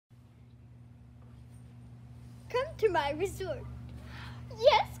to my resort.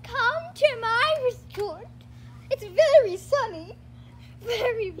 Yes, come to my resort. It's very sunny.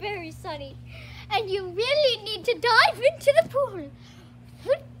 Very, very sunny. And you really need to dive into the pool.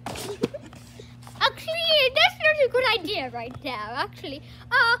 Actually, that's not a good idea right now, actually.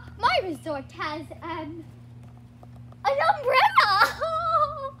 My resort has an umbrella.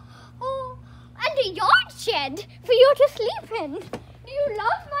 And a yard shed for you to sleep in. Do you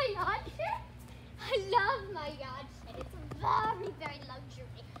love my yard shed? I love my yard shed. It's very, very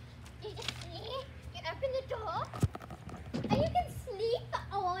luxury. You just sleep, you open the door, and you can sleep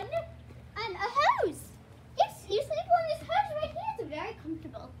on a hose. Yes, you sleep on this hose right here. It's very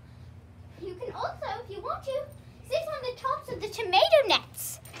comfortable. You can also, if you want to, sit on the tops of the tomato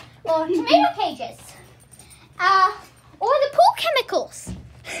nets or tomato cages, or the pool chemicals.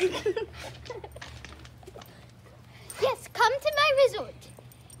 Yes, come to my resort.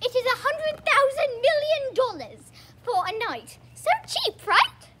 It is $100,000 million for a night. So cheap,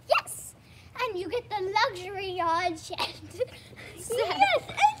 right? Yes. And you get the luxury yard shed. So, Yes,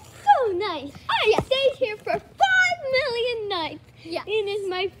 it's so nice. I stayed here for 5 million nights. Yes. It is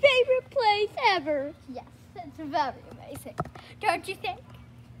my favorite place ever. Yes, it's very amazing. Don't you think?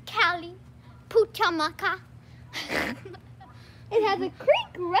 Kali Putamaka. It has a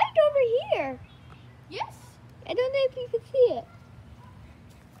creek right over here. Yes. I don't know if you can see it.